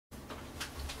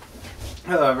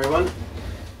Hello everyone,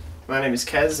 my name is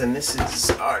Kez and this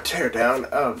is our teardown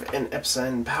of an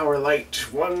Epson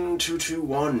PowerLite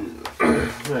 1221. You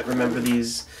might remember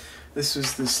these. This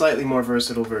was the slightly more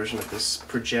versatile version of this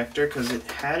projector because it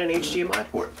had an HDMI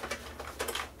port.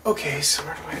 Okay, so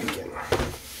where do I begin?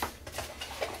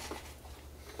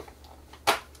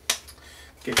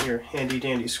 Get your handy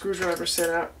dandy screwdriver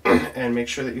set out and make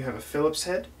sure that you have a Phillips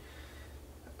head.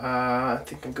 I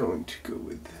think I'm going to go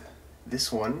with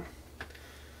this one.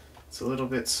 It's a little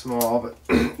bit small, but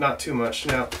not too much.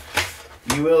 Now,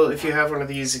 you will, if you have one of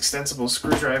these extensible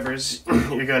screwdrivers,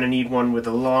 you're going to need one with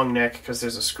a long neck because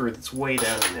there's a screw that's way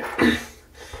down in there.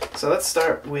 So let's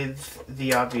start with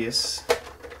the obvious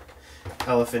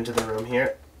elephant in the room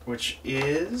here, which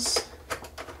is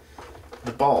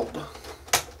the bulb.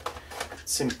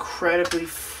 It's incredibly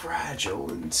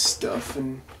fragile and stuff,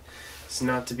 and it's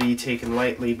not to be taken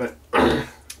lightly, but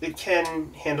it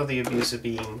can handle the abuse of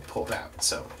being pulled out,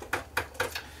 so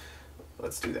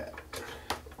let's do that.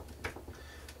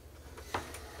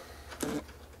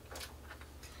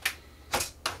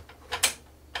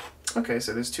 Okay,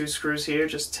 so there's two screws here.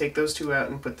 Just take those two out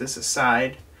and put this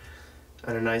aside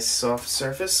on a nice soft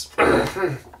surface.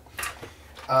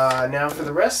 Now for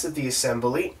the rest of the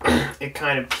assembly, it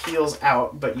kind of peels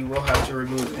out, but you will have to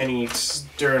remove any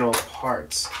external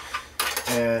parts.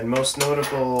 And most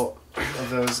notable of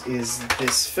those is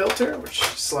this filter, which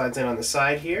slides in on the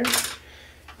side here.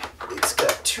 It's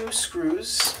got two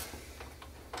screws.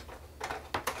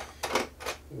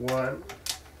 One,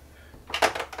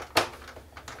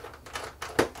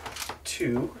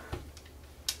 two.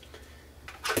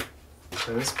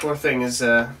 So this poor thing has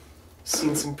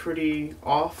seen some pretty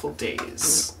awful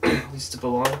days. It used to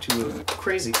belong to a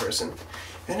crazy person,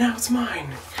 and now it's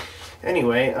mine.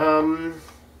 Anyway, and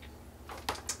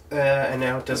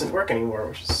now it doesn't work anymore,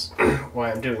 which is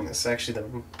why I'm doing this. Actually,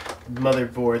 the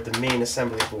motherboard, the main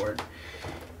assembly board,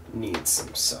 needs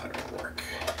some soldering work.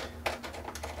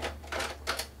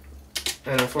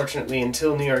 And unfortunately,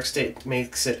 until New York State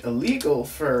makes it illegal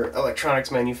for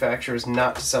electronics manufacturers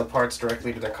not to sell parts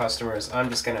directly to their customers, I'm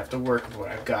just going to have to work with what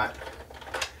I've got.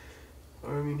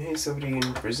 Or, I mean, hey, somebody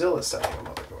in Brazil is selling a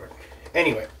motherboard.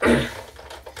 Anyway, you're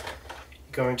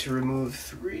going to remove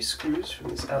 3 screws from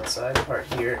this outside part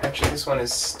here. Actually, this one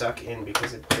is stuck in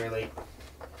because it barely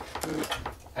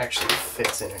actually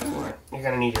fits in anymore. You're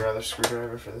going to need your other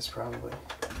screwdriver for this, probably.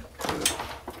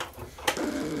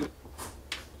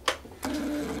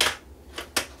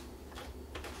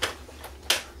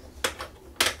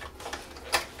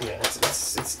 Yeah,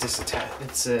 it's disattached.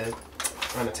 It's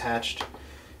unattached.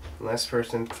 Last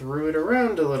person threw it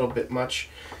around a little bit much.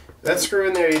 That screw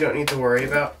in there you don't need to worry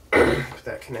about.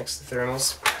 That connects the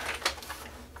thermals.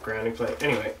 Grounding plate.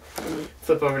 Anyway,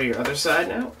 flip over to your other side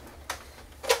now.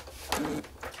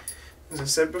 As I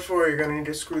said before, you're going to need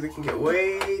a screw that can get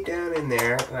way down in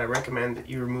there, and I recommend that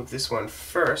you remove this one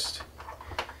first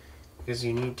because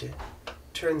you need to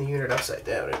turn the unit upside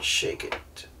down and shake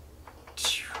it.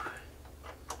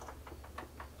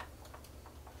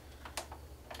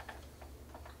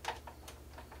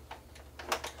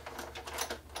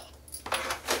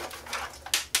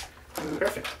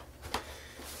 Perfect.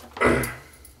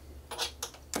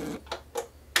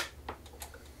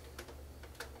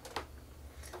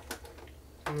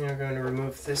 Now we're going to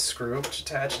remove this screw, which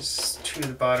attaches to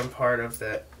the bottom part of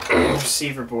the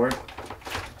receiver board.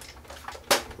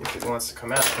 If it wants to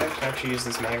come out, I can actually use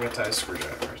this magnetized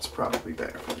screwdriver. It's probably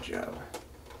better for the job.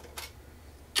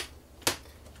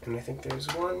 And I think there's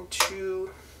 1, 2,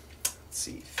 let's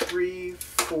see, 3,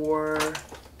 4,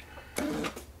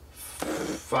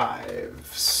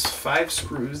 5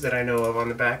 screws that I know of on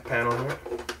the back panel here.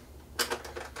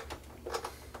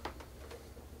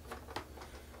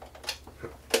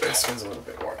 This one's a little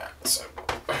bit worn out, so.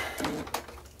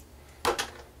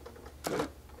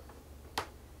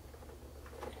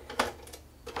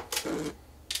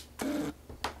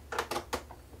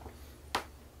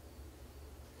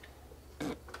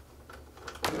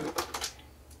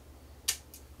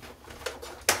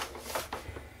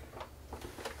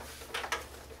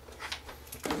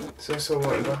 There's also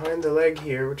one behind the leg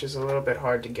here, which is a little bit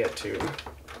hard to get to.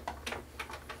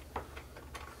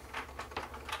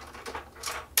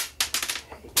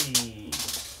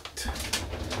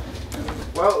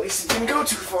 Well, at least it didn't go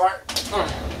too far.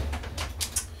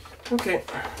 Okay.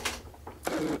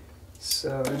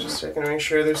 So I'm just checking to make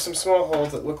sure there's some small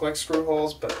holes that look like screw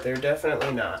holes, but they're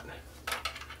definitely not.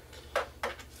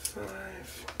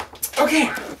 5.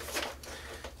 Okay.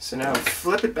 So now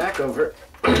flip it back over.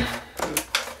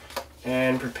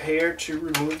 And prepare to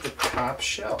remove the top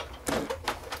shell,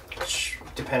 which,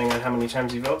 depending on how many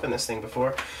times you've opened this thing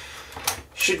before,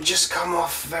 should just come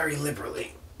off very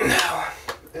liberally. Now,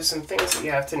 there's some things that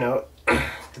you have to note.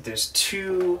 That there's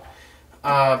two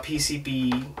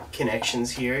PCB connections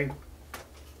here.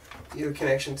 Your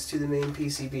connections to the main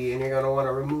PCB, and you're going to want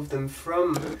to remove them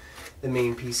from the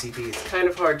main PCB. It's kind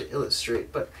of hard to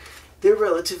illustrate, but they're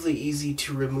relatively easy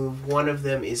to remove. One of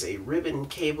them is a ribbon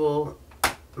cable.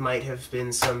 Might have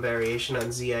been some variation on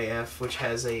ZIF, which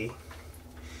has a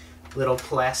little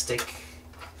plastic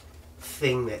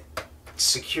thing that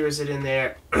secures it in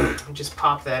there. Just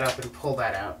pop that up and pull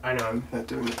that out. I know I'm not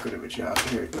doing as good of a job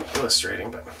here illustrating,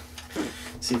 but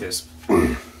see, there's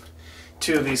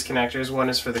two of these connectors. One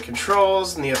is for the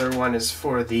controls, and the other one is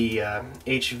for the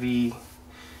HV,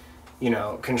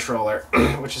 controller,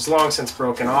 which is long since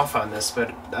broken off on this,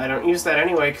 but I don't use that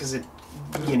anyway because it,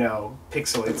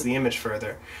 pixelates the image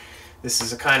further. This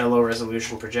is a kind of low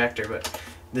resolution projector, but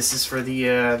this is for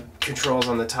the controls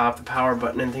on the top, the power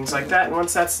button and things like that. And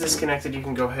once that's disconnected, you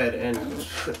can go ahead and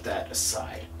put that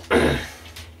aside.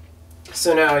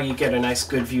 So now you get a nice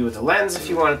good view of the lens if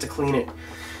you wanted to clean it.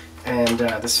 And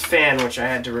this fan, which I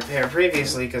had to repair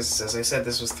previously because, as I said,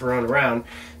 this was thrown around.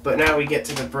 But now we get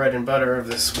to the bread and butter of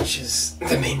this, which is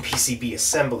the main PCB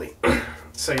assembly.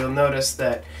 So you'll notice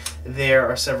that there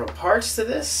are several parts to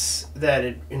this, that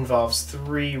it involves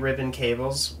 3 ribbon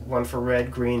cables, one for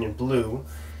red, green, and blue.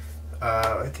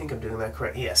 I think I'm doing that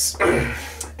correct. Yes.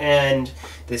 And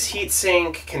this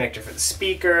heatsink, connector for the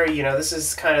speaker. This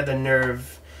is kind of the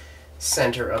nerve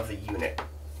center of the unit.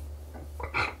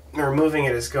 Removing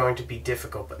it is going to be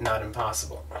difficult, but not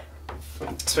impossible.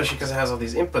 Especially because it has all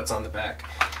these inputs on the back.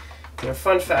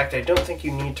 Fun fact, I don't think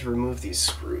you need to remove these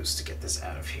screws to get this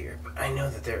out of here, but I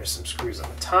know that there are some screws on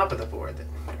the top of the board that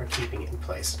are keeping it in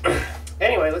place.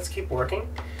 Anyway, let's keep working.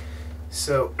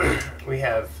 So, we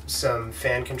have some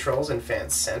fan controls and fan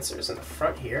sensors in the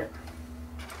front here.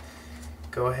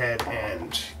 Go ahead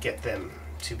and get them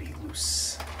to be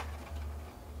loose.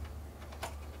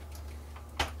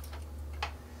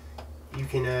 You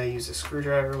can use a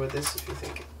screwdriver with this if you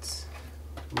think it's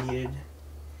needed,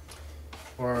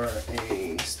 or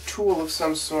a tool of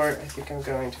some sort. I think I'm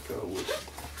going to go with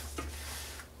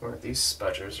one of these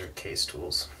spudgers or case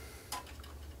tools,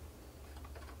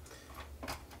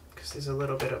 because there's a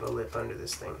little bit of a lip under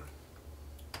this thing.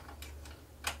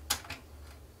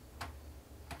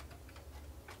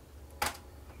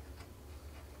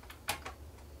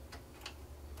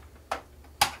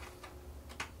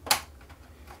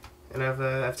 And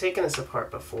I've taken this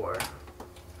apart before.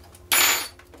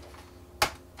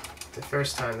 The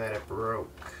first time that it broke.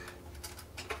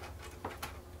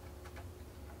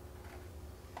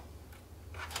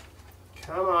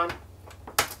 Come on.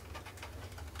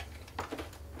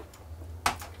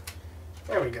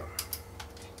 There we go.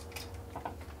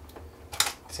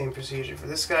 Same procedure for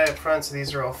this guy up front. So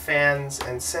these are all fans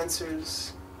and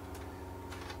sensors.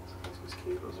 Those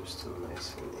cables are still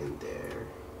nice and in there.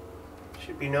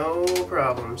 Should be no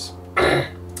problems.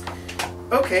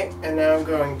 Okay, and now I'm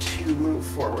going to move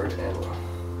forward and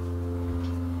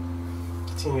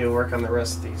continue to work on the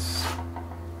rest of these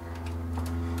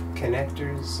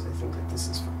connectors. I think that this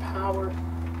is for power.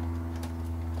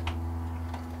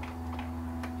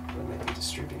 Or maybe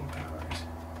distributing power.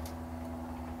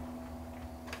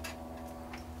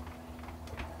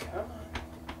 Come on.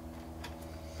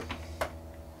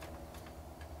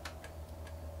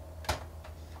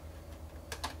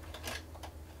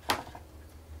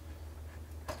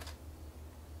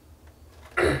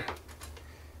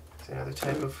 Another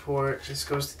type of port. This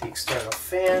goes to the external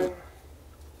fan,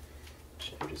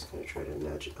 which I'm just going to try to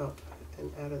nudge up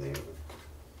and out of there.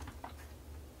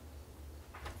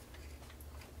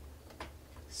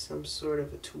 Some sort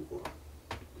of a tool.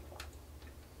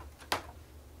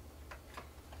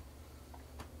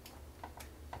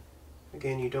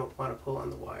 Again, you don't want to pull on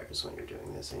the wires when you're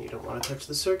doing this, and you don't want to touch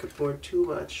the circuit board too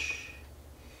much.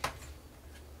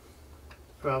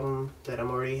 Problem that I'm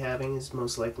already having is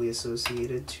most likely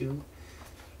associated to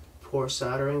poor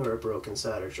soldering or a broken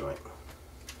solder joint.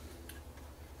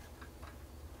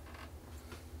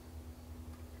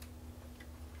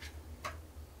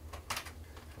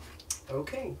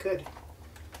 Okay, good.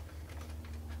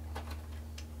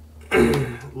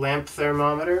 Lamp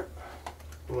thermometer,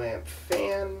 lamp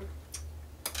fan,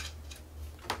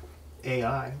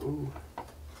 AI, ooh.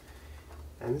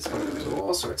 And this one goes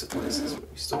all sorts of places,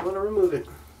 but we still want to remove it.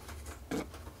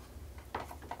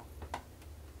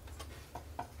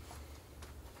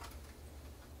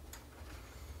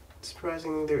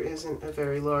 Surprisingly, there isn't a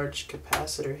very large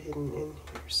capacitor hidden in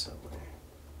here somewhere.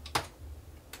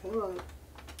 Come on.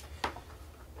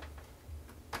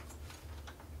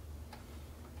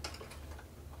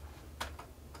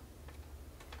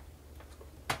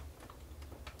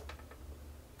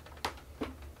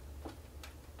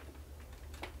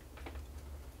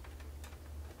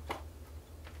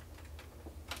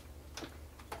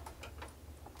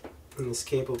 And this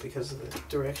cable, because of the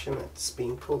direction that's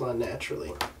being pulled on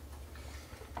naturally,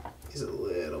 is a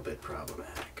little bit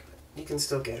problematic. But you can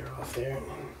still get her off there and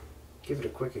give it a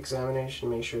quick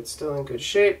examination, make sure it's still in good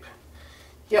shape.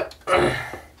 Yep.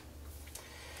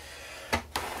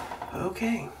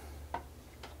 Okay.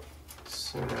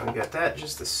 So now we got that,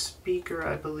 just the speaker,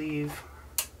 I believe.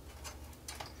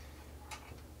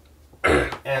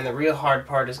 And the real hard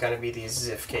part is going to be these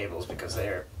ZIF cables, because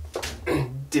they're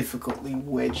difficultly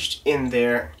wedged in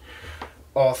there.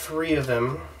 All three of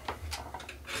them.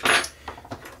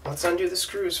 Let's undo the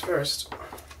screws first.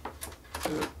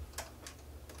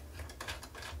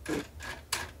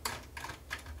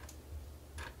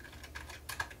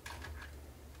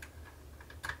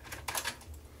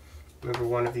 Remember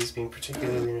one of these being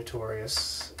particularly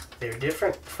notorious. They're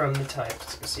different from the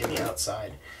types you see on the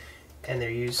outside, and they're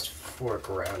used for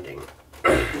grounding.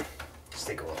 Because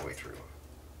they go all the way through.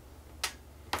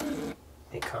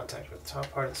 Make contact with the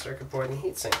top part of the circuit board and the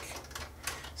heatsink.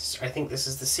 I think this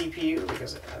is the CPU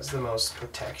because it has the most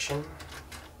protection.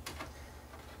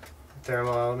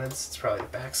 Thermal elements, it's probably the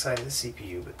back side of the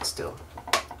CPU, but still.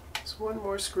 There's one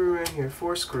more screw in here,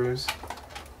 4 screws.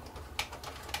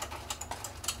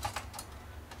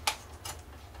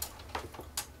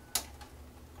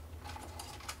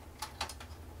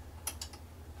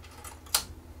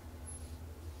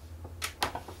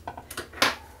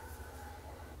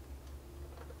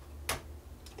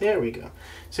 There we go.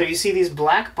 So you see these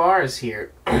black bars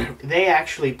here, they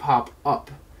actually pop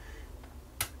up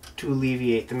to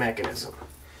alleviate the mechanism.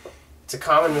 It's a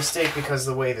common mistake because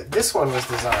the way that this one was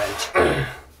designed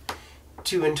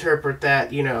to interpret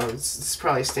that, you know, it's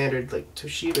probably standard like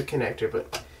Toshiba connector,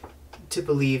 but to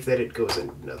believe that it goes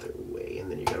another way, and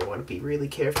then you're going to want to be really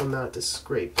careful not to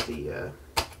scrape the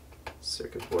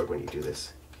circuit board when you do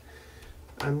this.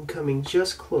 I'm coming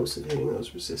just close to hitting those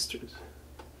resistors.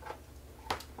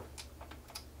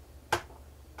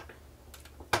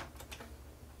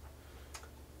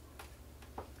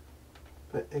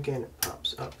 But again, it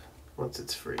pops up once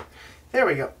it's free. There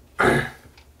we go.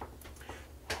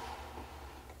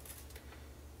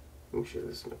 Make sure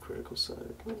this is my critical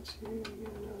side.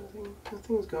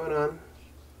 Nothing's going on.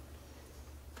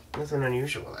 Nothing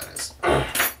unusual, that is.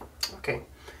 Okay,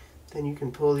 then you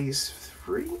can pull these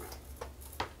free.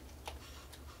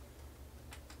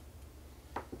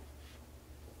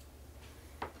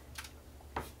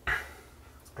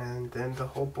 And then the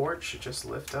whole board should just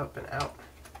lift up and out.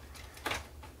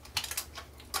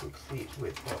 Complete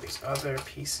with all these other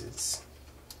pieces.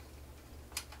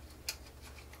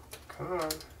 Come on.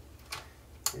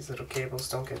 These little cables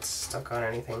don't get stuck on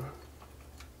anything.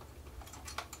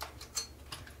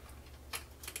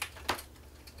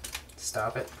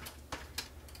 Stop it.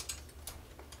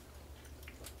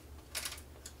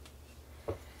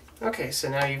 Okay, so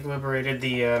now you've liberated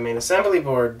the main assembly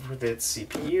board with its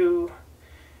CPU,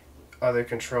 other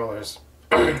controllers.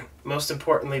 Most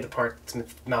importantly, the part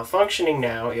that's malfunctioning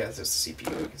now, yeah, there's the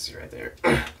CPU, you can see right there,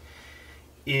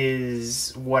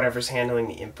 is whatever's handling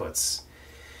the inputs.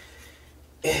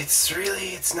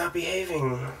 It's not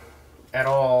behaving at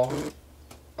all.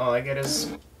 All I get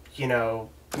is, you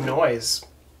know, noise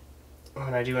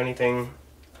when I do anything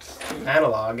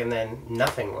analog, and then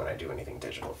nothing when I do anything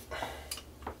digital.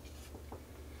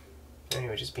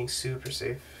 Anyway, just being super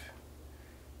safe.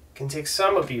 Can take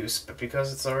some abuse, but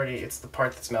because it's the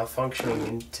part that's malfunctioning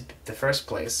in the first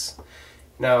place.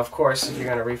 Now, of course, if you're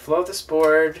going to reflow this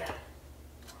board,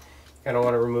 you're going to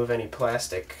want to remove any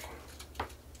plastic,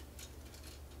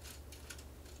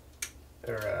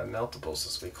 or meltables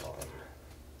as we call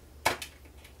them.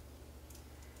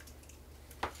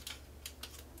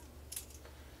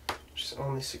 Which is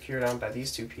only secured on by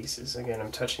these two pieces. Again,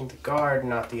 I'm touching the guard,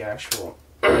 not the actual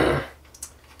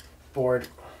board.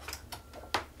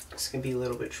 This can be a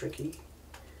little bit tricky,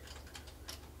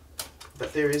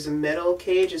 but there is a metal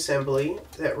cage assembly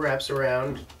that wraps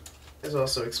around, is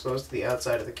also exposed to the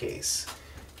outside of the case.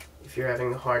 If you're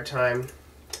having a hard time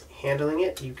handling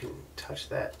it, you can touch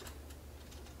that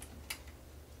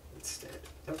instead.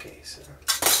 Okay, so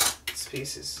this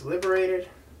piece is liberated.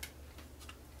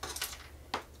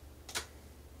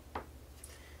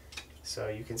 So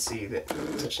you can see that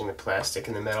I'm touching the plastic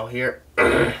and the metal here.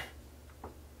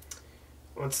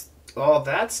 Once all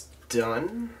that's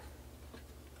done,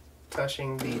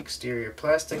 touching the exterior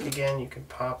plastic again, you can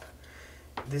pop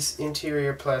this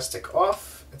interior plastic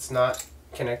off. It's not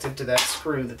connected to that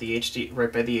screw that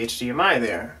right by the HDMI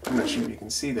there. I'm not sure if you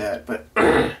can see that, but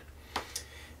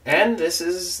and this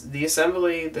is the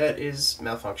assembly that is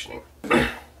malfunctioning.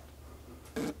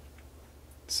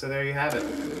 So there you have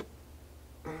it.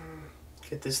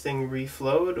 get this thing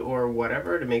reflowed or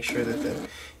whatever to make sure that the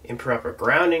improper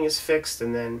grounding is fixed,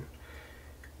 and then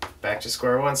back to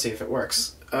square one, see if it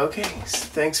works. Okay, so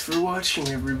thanks for watching,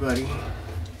 everybody.